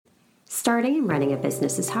Starting and running a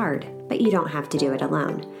business is hard, but you don't have to do it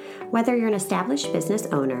alone. Whether you're an established business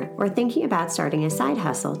owner or thinking about starting a side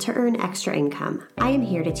hustle to earn extra income, I am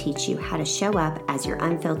here to teach you how to show up as your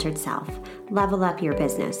unfiltered self, level up your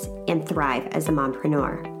business, and thrive as a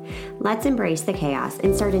mompreneur. Let's embrace the chaos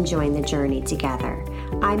and start enjoying the journey together.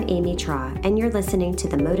 I'm Amy Traw, and you're listening to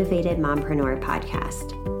the Motivated Mompreneur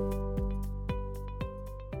Podcast.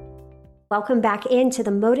 Welcome back into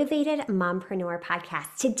the Motivated Mompreneur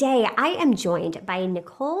Podcast. Today, I am joined by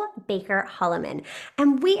Nicole Baker Holleman,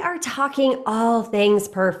 and we are talking all things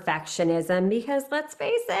perfectionism because let's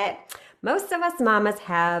face it, most of us mamas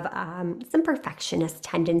have some perfectionist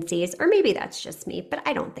tendencies, or maybe that's just me, but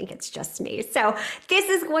I don't think it's just me. So this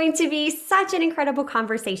is going to be such an incredible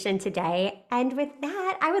conversation today. And with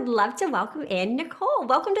that, I would love to welcome in Nicole.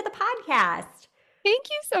 Welcome to the podcast.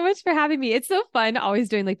 Thank you so much for having me. It's so fun always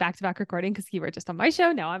doing like back-to-back recording because you were just on my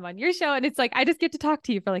show. Now I'm on your show. And it's like, I just get to talk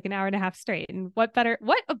to you for like an hour and a half straight. And what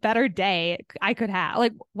a better day I could have.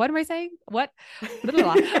 Like, what am I saying? What?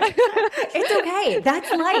 It's okay.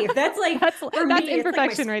 That's life. That's like, that's me,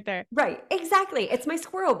 imperfection like right there. Right. Exactly. It's my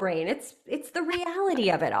squirrel brain. It's the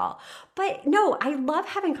reality of it all. But no, I love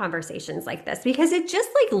having conversations like this because it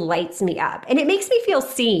just like lights me up and it makes me feel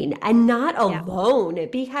seen and not alone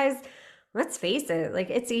because let's face it, like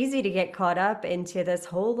it's easy to get caught up into this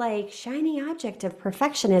whole like shiny object of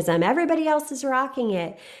perfectionism. Everybody else is rocking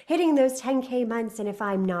it, hitting those 10K months. And if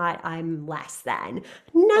I'm not, I'm less than.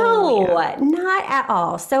 No, not at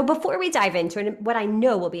all. So before we dive into it, what I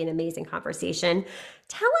know will be an amazing conversation,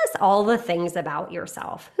 tell us all the things about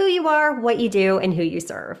yourself, who you are, what you do, and who you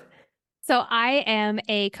serve. So I am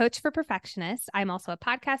a coach for perfectionists. I'm also a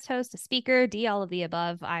podcast host, a speaker, all of the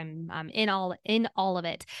above. I'm in all of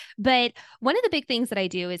it. But one of the big things that I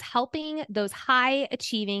do is helping those high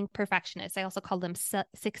achieving perfectionists. I also call them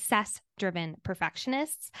success driven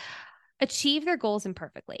perfectionists achieve their goals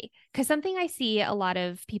imperfectly. Because something I see a lot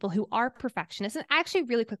of people who are perfectionists, and I actually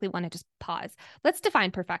really quickly want to just pause. Let's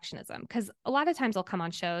define perfectionism. Because a lot of times I'll come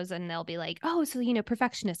on shows and they'll be like, oh, so,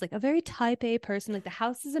 perfectionist, like a very type A person, like the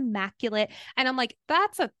house is immaculate. And I'm like,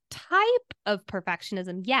 that's a type of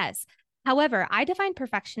perfectionism. Yes. However, I define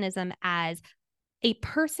perfectionism as a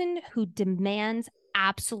person who demands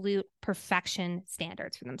absolute perfection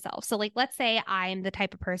standards for themselves. So like, let's say I'm the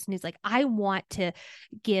type of person who's like, I want to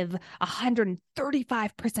give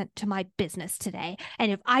 135% to my business today. And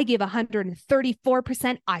if I give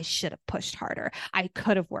 134%, I should have pushed harder. I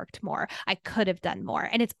could have worked more. I could have done more.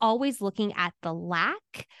 And it's always looking at the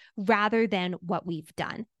lack rather than what we've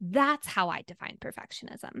done. That's how I define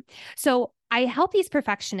perfectionism. So I help these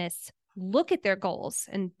perfectionists look at their goals.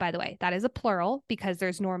 And by the way, that is a plural because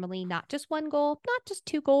there's normally not just one goal, not just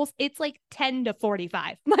two goals. It's like 10 to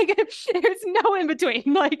 45. Like there's no in between.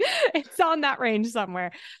 Like it's on that range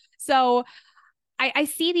somewhere. So I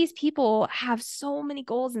see these people have so many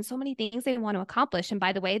goals and so many things they want to accomplish. And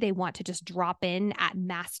by the way, they want to just drop in at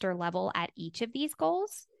master level at each of these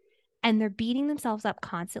goals. And they're beating themselves up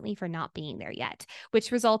constantly for not being there yet,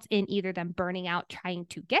 which results in either them burning out trying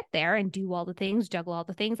to get there and do all the things, juggle all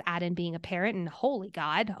the things, add in being a parent, and holy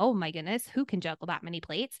God, oh my goodness, who can juggle that many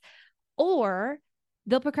plates? Or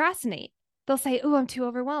they'll procrastinate. They'll say, oh, I'm too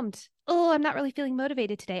overwhelmed. Oh, I'm not really feeling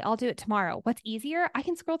motivated today. I'll do it tomorrow. What's easier? I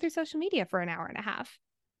can scroll through social media for an hour and a half.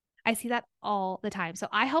 I see that all the time. So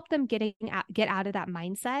I help them get out of that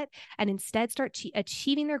mindset and instead start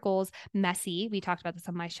achieving their goals messy. We talked about this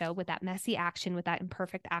on my show with that messy action, with that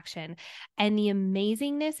imperfect action. And the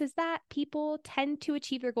amazingness is that people tend to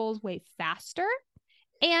achieve their goals way faster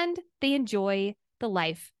and they enjoy the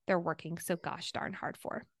life they're working so gosh darn hard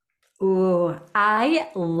for. Ooh, I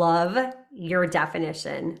love your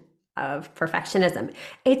definition of perfectionism.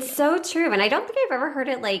 It's so true. And I don't think I've ever heard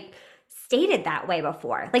it like stated that way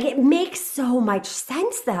before. Like it makes so much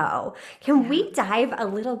sense though. Can we dive a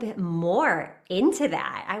little bit more into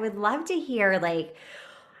that? I would love to hear like,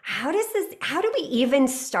 how do we even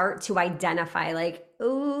start to identify like,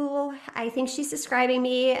 oh, I think she's describing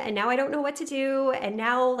me and now I don't know what to do. And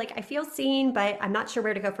now like I feel seen, but I'm not sure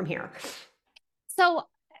where to go from here. So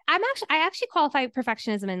I actually qualify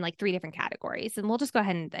perfectionism in like 3 different categories, and we'll just go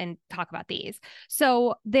ahead and talk about these.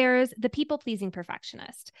 So there's the people-pleasing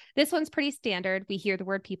perfectionist. This one's pretty standard. We hear the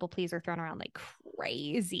word people pleaser thrown around like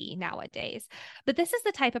crazy nowadays. But this is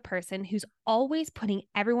the type of person who's always putting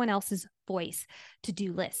everyone else's voice,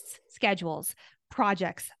 to-do lists, schedules,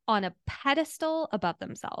 projects on a pedestal above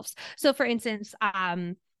themselves. So for instance,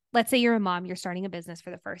 let's say you're a mom, you're starting a business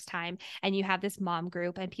for the first time, and you have this mom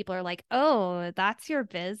group, and people are like, oh, that's your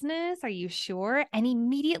business? Are you sure? And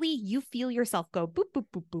immediately you feel yourself go boop, boop,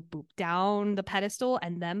 boop, boop, boop down the pedestal,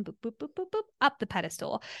 and then boop, boop, boop, boop, boop up the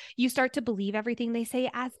pedestal. You start to believe everything they say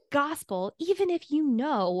as gospel, even if you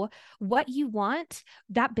know what you want,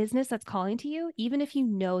 that business that's calling to you, even if you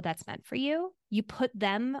know that's meant for you, you put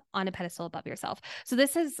them on a pedestal above yourself. So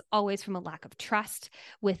this is always from a lack of trust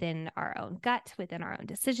within our own gut, within our own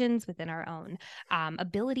decisions, within our own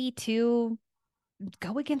ability to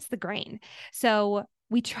go against the grain. So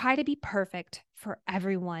we try to be perfect for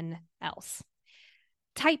everyone else.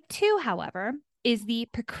 Type 2, however, is the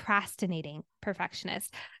procrastinating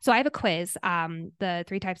perfectionist. So I have a quiz, the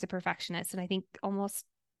 3 types of perfectionists, and I think almost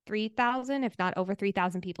 3,000, if not over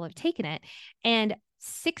 3,000 people have taken it. And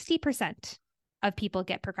 60% of people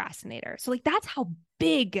get procrastinator. So like that's how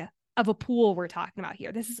big of a pool we're talking about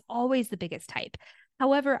here. This is always the biggest type.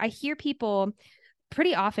 However, I hear people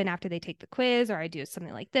pretty often after they take the quiz, or I do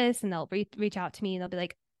something like this, and they'll reach out to me and they'll be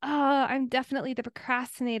like, oh, I'm definitely the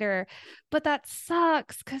procrastinator, but that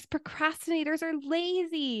sucks because procrastinators are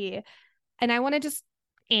lazy. And I want to just,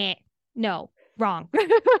 no, wrong.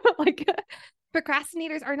 Like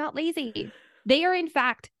procrastinators are not lazy. They are in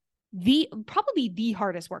fact probably the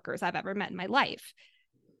hardest workers I've ever met in my life.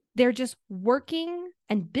 They're just working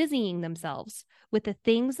and busying themselves with the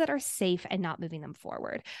things that are safe and not moving them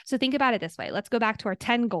forward. So think about it this way. Let's go back to our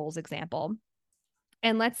 10 goals example.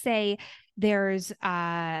 And let's say there's,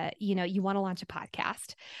 you want to launch a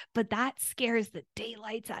podcast, but that scares the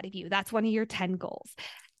daylights out of you. That's one of your 10 goals.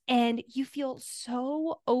 And you feel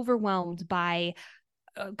so overwhelmed by,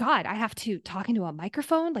 God, I have to talk into a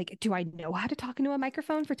microphone. Like, do I know how to talk into a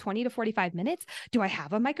microphone for 20 to 45 minutes? Do I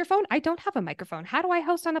have a microphone? I don't have a microphone. How do I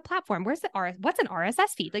host on a platform? What's an RSS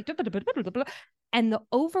feed? Like, and the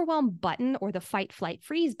overwhelm button or the fight, flight,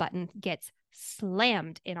 freeze button gets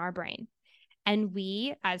slammed in our brain. And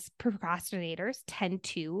we, as procrastinators, tend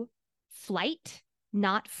to flight,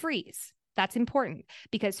 not freeze. That's important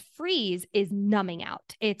because freeze is numbing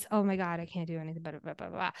out. It's, oh my God, I can't do anything. Blah, blah, blah,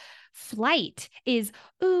 blah. Flight is,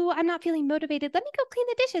 ooh, I'm not feeling motivated. Let me go clean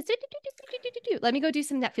the dishes. Let me go do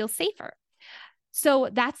something that feels safer. So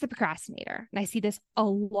that's the procrastinator. And I see this a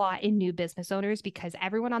lot in new business owners because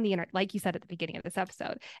everyone on the internet, like you said at the beginning of this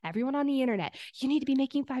episode, everyone on the internet, you need to be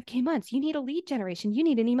making 5K months. You need a lead generation. You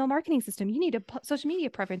need an email marketing system. You need a social media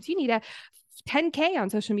preference. You need a 10K on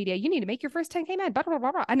social media. You need to make your first 10K man, blah, blah,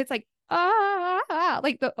 blah, blah. And it's like,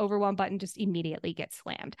 like the overwhelm button just immediately gets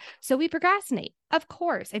slammed. So we procrastinate. Of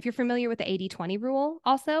course, if you're familiar with the 80-20 rule,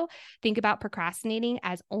 also think about procrastinating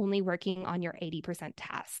as only working on your 80%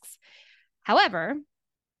 tasks. However,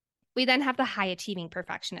 we then have the high achieving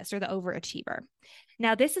perfectionist or the overachiever.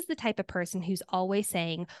 Now, this is the type of person who's always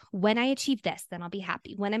saying, when I achieve this, then I'll be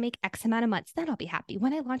happy. When I make X amount of months, then I'll be happy.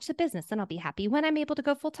 When I launch the business, then I'll be happy. When I'm able to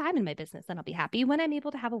go full time in my business, then I'll be happy. When I'm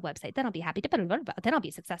able to have a website, then I'll be happy. Then I'll be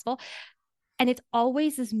successful. And it's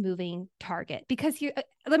always this moving target because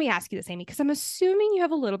let me ask you this, Amy, because I'm assuming you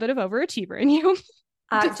have a little bit of overachiever in you.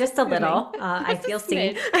 Just a little. I feel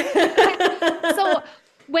seen. So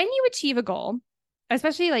when you achieve a goal,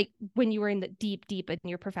 especially like when you were in the deep in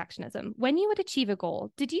your perfectionism, when you would achieve a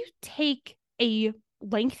goal, did you take a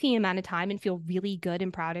lengthy amount of time and feel really good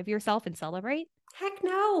and proud of yourself and celebrate? Heck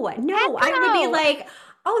no. Heck I would be no. like,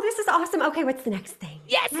 oh, this is awesome. Okay, what's the next thing?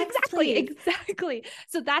 Yes, Next, exactly. please. Exactly.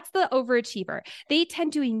 So that's the overachiever. They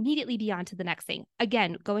tend to immediately be on to the next thing.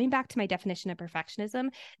 Again, going back to my definition of perfectionism,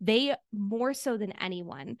 they more so than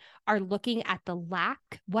anyone are looking at the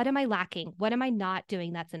lack. What am I lacking? What am I not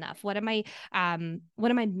doing that's enough? What am I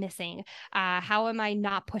missing? How am I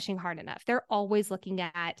not pushing hard enough? They're always looking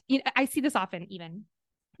at, I see this often even.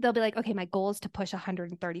 They'll be like, okay, my goal is to push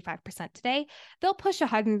 135% today. They'll push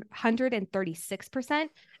 136%.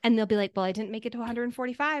 And they'll be like, well, I didn't make it to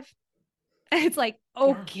 145. And it's like,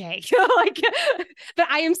 okay. Yeah. But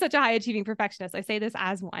I am such a high achieving perfectionist. I say this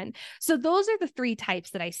as one. So those are the 3 types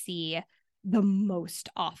that I see the most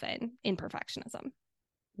often in perfectionism.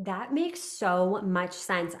 That makes so much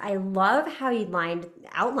sense. I love how you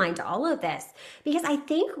outlined all of this because I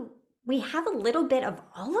think we have a little bit of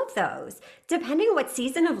all of those. Depending on what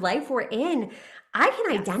season of life we're in, I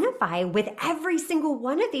can identify with every single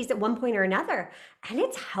one of these at one point or another. And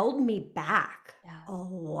it's held me back a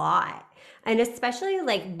lot. And especially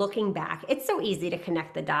like looking back, it's so easy to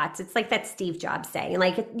connect the dots. It's like that Steve Jobs saying,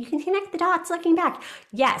 like, you can connect the dots looking back.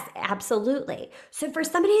 Yes, absolutely. So for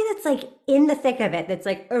somebody that's like in the thick of it, that's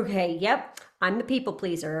like, okay, yep, I'm the people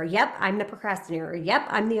pleaser, or yep, I'm the procrastinator, or yep,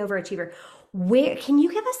 I'm the overachiever. Where can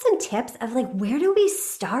you give us some tips of like where do we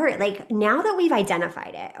start? Like now that we've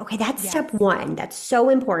identified it, okay, that's step Yes. one. That's so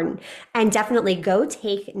important. And definitely go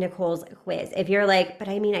take Nicole's quiz. If you're like, but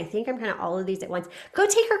I mean, I think I'm kind of all of these at once, go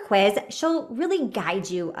take her quiz. She'll really guide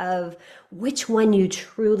you of which one you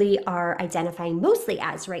truly are identifying mostly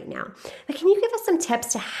as right now. But can you give us some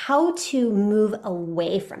tips to how to move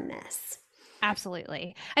away from this?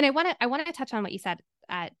 Absolutely. And I want to touch on what you said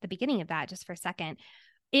at the beginning of that just for a second.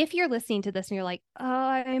 If you're listening to this and you're like,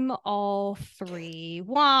 I'm all three,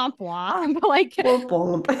 womp womp, like Womp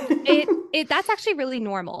womp. it that's actually really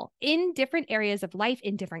normal. In different areas of life,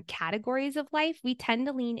 in different categories of life, we tend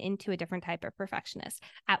to lean into a different type of perfectionist.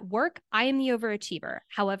 At work, I am the overachiever.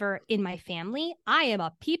 However, in my family, I am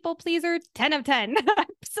a people pleaser, 10 of 10.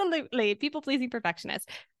 Absolutely. People pleasing perfectionist.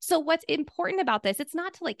 So what's important about this, it's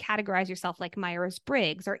not to like categorize yourself like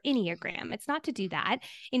Myers-Briggs or Enneagram. It's not to do that.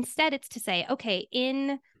 Instead, it's to say, okay,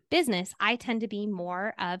 in business, I tend to be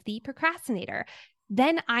more of the procrastinator.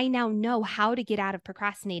 Then I now know how to get out of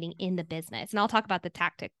procrastinating in the business. And I'll talk about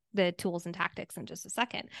the tools and tactics in just a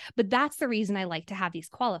second. But that's the reason I like to have these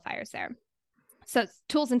qualifiers there. So,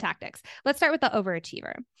 tools and tactics. Let's start with the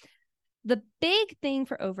overachiever. The big thing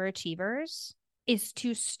for overachievers is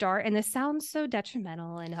to start, and this sounds so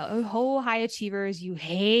detrimental, and high achievers, you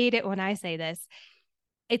hate it when I say this.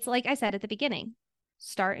 It's like I said at the beginning,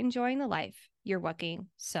 start enjoying the life you're working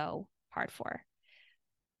so hard for.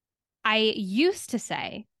 I used to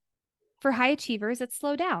say for high achievers, it's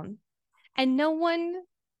slow down. And no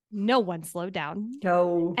one slowed down.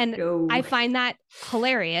 No, And I no. find that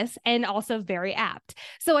hilarious and also very apt.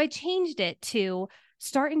 So I changed it to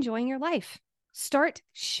start enjoying your life. Start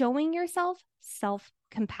showing yourself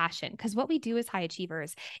self-compassion. Because what we do as high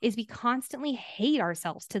achievers is we constantly hate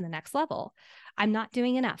ourselves to the next level. I'm not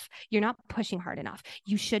doing enough. You're not pushing hard enough.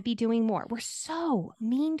 You should be doing more. We're so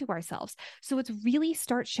mean to ourselves. So it's really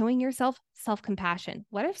start showing yourself self-compassion.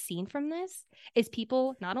 What I've seen from this is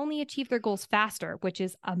people not only achieve their goals faster, which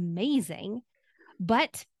is amazing,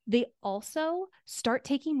 but they also start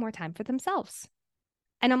taking more time for themselves.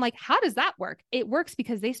 And I'm like, how does that work? It works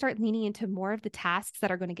because they start leaning into more of the tasks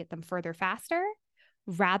that are going to get them further faster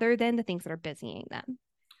rather than the things that are busying them,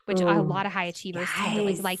 which a Oh, lot of high achievers tend to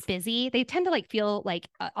yes. like busy. They tend to like feel like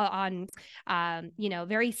on,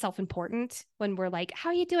 very self-important when we're like, how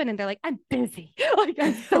are you doing? And they're like, I'm busy. Like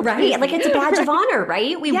I'm so Right? Like busy. it's a badge of Right. honor,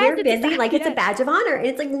 right? We Yes, wear busy like it's a yes. badge of honor. And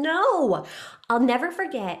it's like, no. I'll never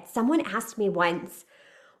forget. Someone asked me once,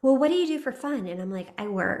 well, what do you do for fun? And I'm like, I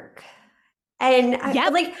work. And I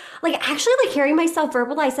Yep. like actually like hearing myself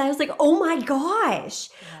verbalize that, I was like, oh my gosh.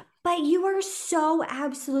 Yep. But you are so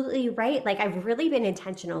absolutely right. Like I've really been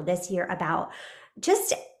intentional this year about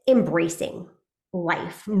just embracing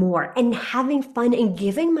life Yep. more and having fun and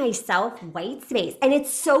giving myself white space. And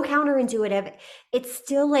it's so counterintuitive. It's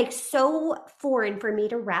still like so foreign for me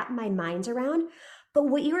to wrap my mind around. But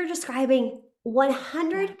what you were describing, Yeah.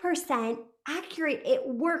 100% accurate. It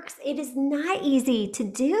works. It is not easy to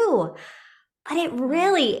do, but it No.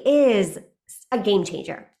 really is a game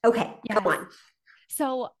changer. Okay, go Yes. on.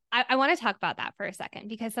 So I want to talk about that for a second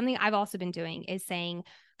because something I've also been doing is saying,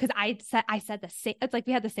 because I said the same, it's like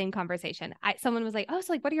we had the same conversation. Someone was like, oh,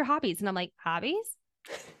 so like what are your hobbies? And I'm like, hobbies?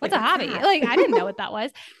 What's Like, a what's hobby? that? Like, I didn't know what that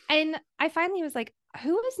was. And I finally was like,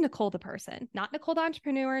 who is Nicole the person? Not Nicole the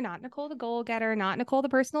entrepreneur, not Nicole the goal getter, not Nicole the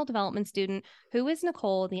personal development student. Who is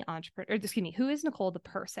Nicole the entrepreneur? Or excuse me, who is Nicole the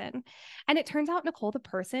person? And it turns out Nicole the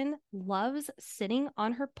person loves sitting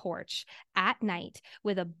on her porch at night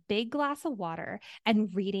with a big glass of water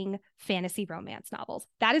and reading fantasy romance novels.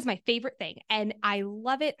 That is my favorite thing. And I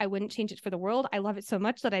love it. I wouldn't change it for the world. I love it so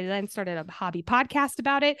much that I then started a hobby podcast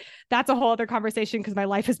about it. That's a whole other conversation because my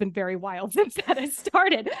life has been very wild since that has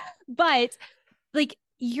started. But like,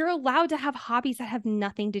 you're allowed to have hobbies that have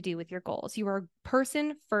nothing to do with your goals. You are a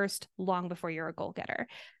person first long before you're a goal getter.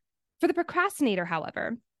 For the procrastinator,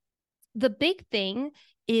 however, the big thing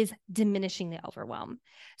is diminishing the overwhelm.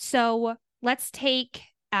 So let's say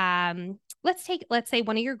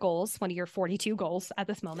one of your goals, one of your 42 goals at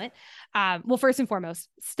this moment. Well, first and foremost,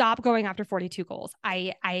 stop going after 42 goals.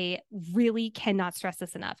 I really cannot stress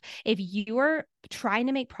this enough. If you are trying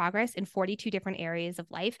to make progress in 42 different areas of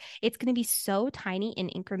life, it's going to be so tiny and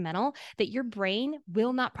incremental that your brain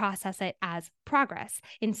will not process it as progress.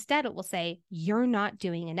 Instead, it will say you're not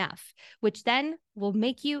doing enough, which then will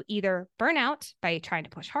make you either burn out by trying to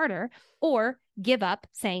push harder or give up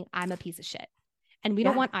saying, I'm a piece of shit. And we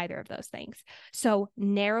don't Yeah. want either of those things. So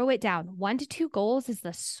narrow it down. 1 to 2 goals is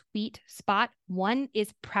the sweet spot. One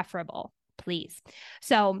is preferable, please.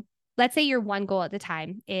 So let's say your one goal at the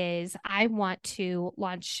time is I want to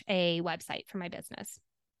launch a website for my business.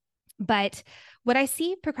 But what I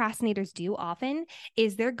see procrastinators do often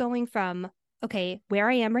is they're going from, okay, where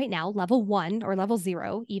I am right now, level 1 or level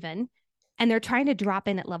 0 even, and they're trying to drop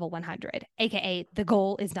in at level 100, AKA the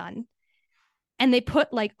goal is done. And they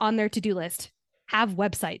put like on their to-do list, have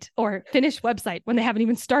website or finish website when they haven't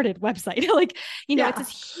even started website. Like, it's Yeah.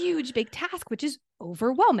 this huge, big task, which is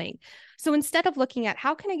overwhelming. So instead of looking at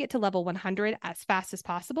how can I get to level 100 as fast as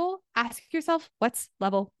possible, ask yourself, what's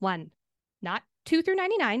level 1? Not 2 through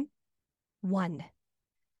 99, 1.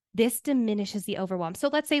 This diminishes the overwhelm. So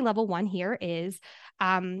let's say level 1 here is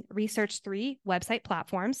research 3 website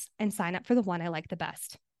platforms and sign up for the one I like the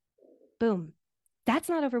best. Boom. That's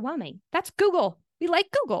not overwhelming. That's Google. We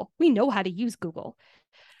like Google. We know how to use Google.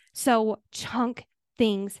 So chunk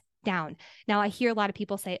things down. Now, I hear a lot of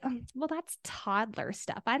people say, well, that's toddler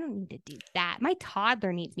stuff. I don't need to do that. My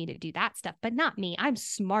toddler needs me to do that stuff, but not me. I'm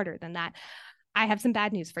smarter than that. I have some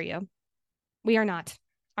bad news for you. We are not.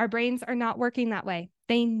 Our brains are not working that way.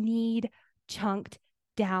 They need chunked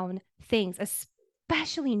down things,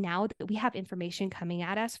 especially now that we have information coming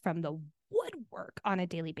at us from the woodwork on a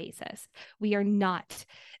daily basis. We are not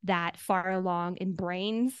that far along in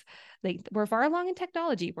brains. Like, we're far along in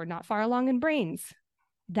technology. We're not far along in brains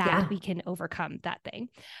that we can overcome that thing.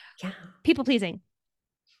 Yeah. People pleasing.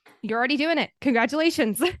 You're already doing it.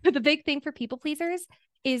 Congratulations. The big thing for people pleasers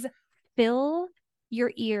is fill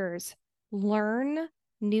your ears. Learn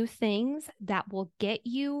new things that will get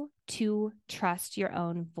you to trust your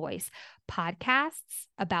own voice. Podcasts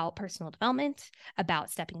about personal development,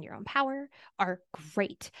 about stepping in your own power are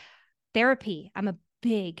great. Therapy. I'm a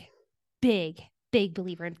big, big, big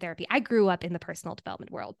believer in therapy. I grew up in the personal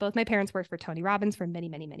development world. Both my parents worked for Tony Robbins for many,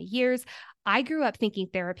 many, many years. I grew up thinking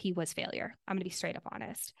therapy was failure. I'm going to be straight up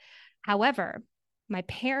honest. However, my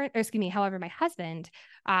husband,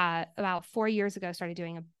 about 4 years ago, started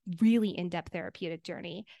doing a really in-depth therapeutic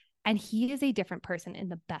journey. And he is a different person in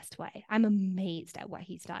the best way. I'm amazed at what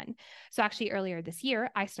he's done. So actually earlier this year,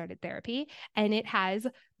 I started therapy, and it has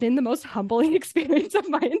been the most humbling experience of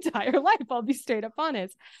my entire life. I'll be straight up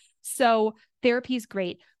honest. So therapy is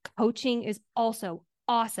great. Coaching is also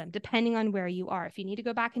awesome, depending on where you are. If you need to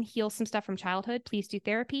go back and heal some stuff from childhood, please do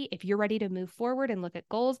therapy. If you're ready to move forward and look at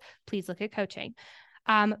goals, please look at coaching.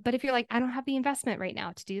 But if you're like, I don't have the investment right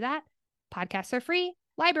now to do that, podcasts are free.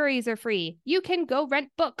 Libraries are free. You can go rent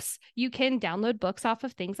books. You can download books off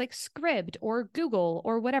of things like Scribd or Google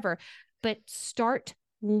or whatever, but start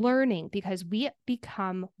learning, because we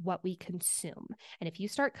become what we consume. And if you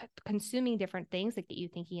start consuming different things that get you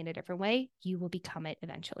thinking in a different way, you will become it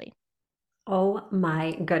eventually. Oh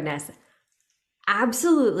my goodness.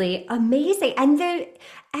 Absolutely amazing. And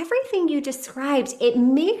everything you described, it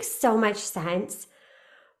makes so much sense.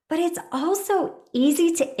 But it's also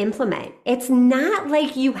easy to implement. It's not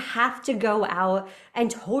like you have to go out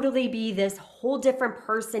and totally be this whole different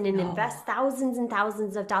person and invest thousands and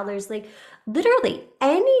thousands of dollars. Like, literally,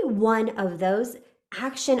 any one of those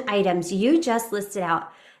action items you just listed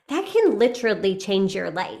out, that can literally change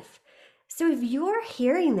your life. So if you're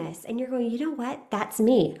hearing this and you're going, you know what? That's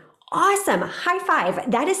me. Awesome. High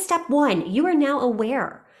five. That is step 1. You are now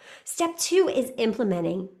aware. Step 2 is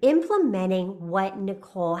implementing what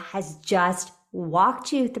Nicole has just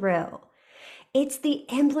walked you through. It's the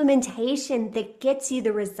implementation that gets you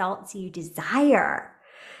the results you desire.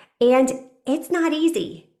 And it's not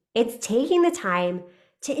easy. It's taking the time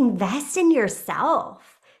to invest in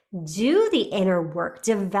yourself, do the inner work,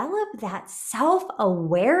 develop that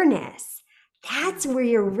self-awareness. That's where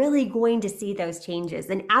you're really going to see those changes.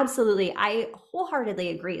 And absolutely, I wholeheartedly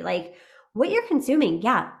agree. Like, what you're consuming,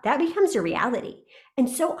 yeah, that becomes your reality. And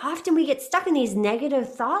so often we get stuck in these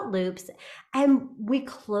negative thought loops and we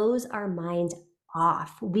close our mind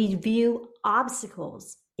off. We view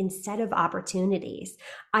obstacles instead of opportunities.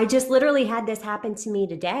 I just literally had this happen to me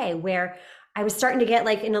today where I was starting to get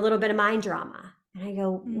like in a little bit of mind drama. And I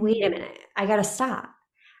go, wait a minute, I got to stop.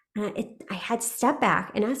 I had to step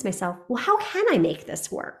back and ask myself, well, how can I make this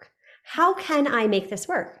work? How can I make this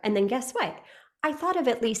work? And then guess what? I thought of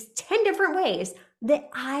at least 10 different ways that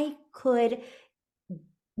I could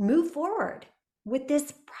move forward with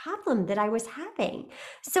this problem that I was having.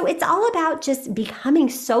 So it's all about just becoming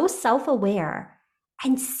so self-aware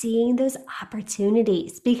and seeing those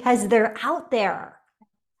opportunities because they're out there.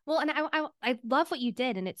 Well, and I love what you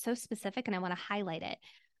did, and it's so specific, and I want to highlight it.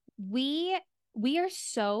 We are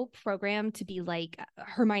so programmed to be like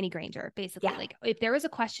Hermione Granger, basically. Yeah. Like, if there is a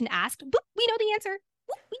question asked, boop, we know the answer.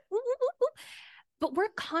 Boop, boop, boop, boop. But we're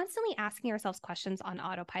constantly asking ourselves questions on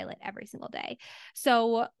autopilot every single day.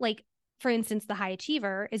 So, like, for instance, the high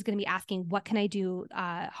achiever is going to be asking, what can I do?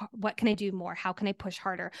 What can I do more? How can I push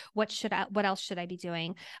harder? What else should I be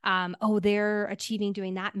doing? Oh, they're achieving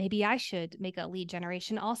doing that. Maybe I should make a lead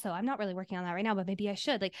generation also. I'm not really working on that right now, but maybe I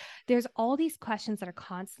should. Like, there's all these questions that are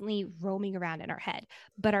constantly roaming around in our head,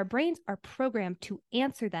 but our brains are programmed to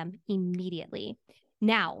answer them immediately.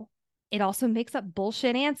 Now, it also makes up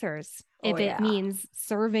bullshit answers if it means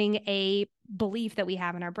serving a belief that we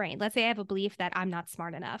have in our brain. Let's say I have a belief that I'm not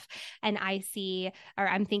smart enough, and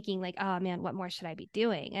I'm thinking like, oh man, what more should I be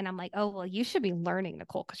doing? And I'm like, oh, well, you should be learning,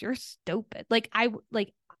 Nicole, because you're stupid.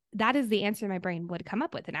 That is the answer my brain would come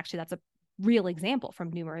up with. And actually, that's a real example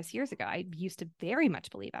from numerous years ago. I used to very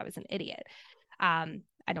much believe I was an idiot.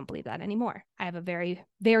 I don't believe that anymore. I have a very,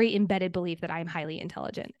 very embedded belief that I'm highly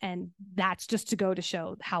intelligent. And that's just to go to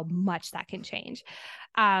show how much that can change.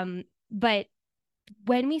 But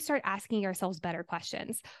when we start asking ourselves better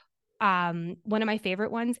questions, one of my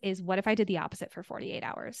favorite ones is, what if I did the opposite for 48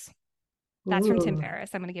 hours? That's from Tim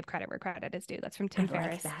Ferriss. I'm going to give credit where credit is due. That's from Tim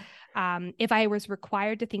Ferriss. If I was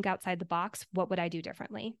required to think outside the box, what would I do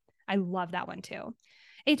differently? I love that one too.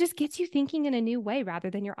 It just gets you thinking in a new way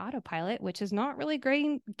rather than your autopilot, which is not really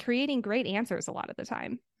creating great answers a lot of the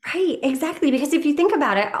time. Right, exactly. Because if you think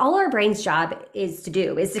about it, all our brain's job is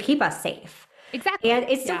to keep us safe. Exactly. And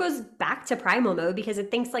it still goes back to primal mode because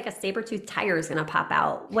it thinks like a saber-toothed tiger is going to pop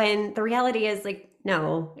out, when the reality is like,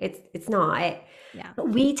 no, it's not. Yeah. But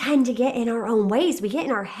we tend to get in our own ways. We get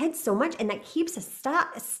in our heads so much, and that keeps us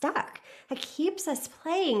stuck. That keeps us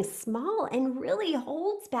playing small and really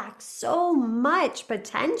holds back so much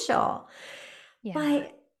potential. Yeah.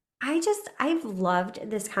 But I've loved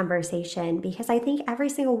this conversation because I think every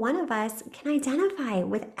single one of us can identify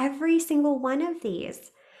with every single one of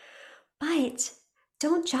these. But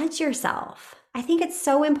don't judge yourself. I think it's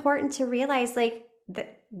so important to realize like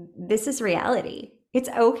that this is reality. It's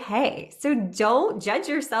okay. So don't judge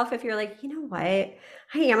yourself if you're like, you know what?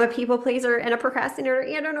 I am a people pleaser and a procrastinator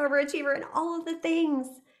and an overachiever and all of the things.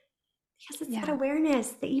 Because it's that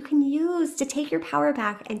awareness that you can use to take your power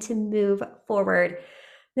back and to move forward.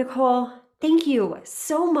 Nicole, thank you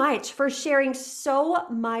so much for sharing so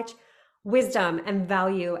much wisdom and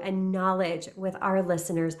value and knowledge with our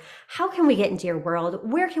listeners. How can we get into your world?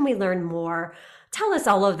 Where can we learn more? Tell us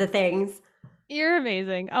all of the things. You're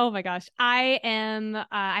amazing. Oh my gosh. I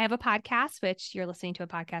have a podcast, which you're listening to a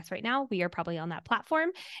podcast right now. We are probably on that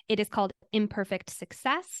platform. It is called Imperfect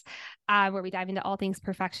Success, where we dive into all things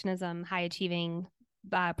perfectionism, high achieving,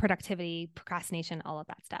 productivity, procrastination, all of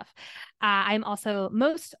that stuff. I'm also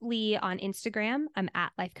mostly on Instagram. I'm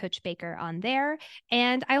at Life Coach Baker on there.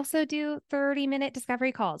 And I also do 30-minute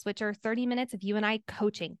discovery calls, which are 30 minutes of you and I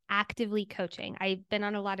coaching, actively coaching. I've been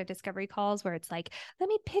on a lot of discovery calls where it's like, let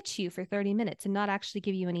me pitch you for 30 minutes and not actually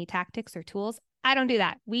give you any tactics or tools. I don't do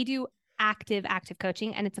that. We do active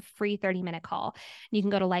coaching, and it's a free 30-minute call. You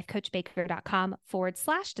can go to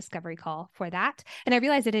lifecoachbaker.com/discovery call for that. And I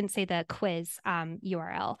realized I didn't say the quiz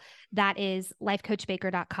URL. That is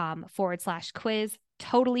lifecoachbaker.com/quiz,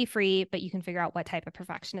 totally free, but you can figure out what type of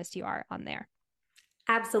perfectionist you are on there.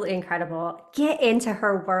 Absolutely incredible. Get into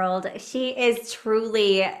her world. She is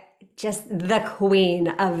truly just the queen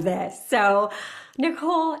of this. So,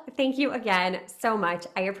 Nicole, thank you again so much.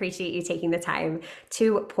 I appreciate you taking the time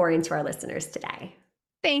to pour into our listeners today.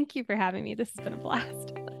 Thank you for having me. This has been a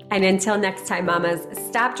blast. And until next time, mamas,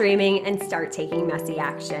 stop dreaming and start taking messy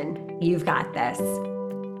action. You've got this.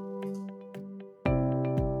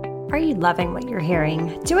 Are you loving what you're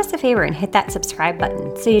hearing? Do us a favor and hit that subscribe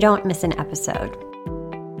button so you don't miss an episode.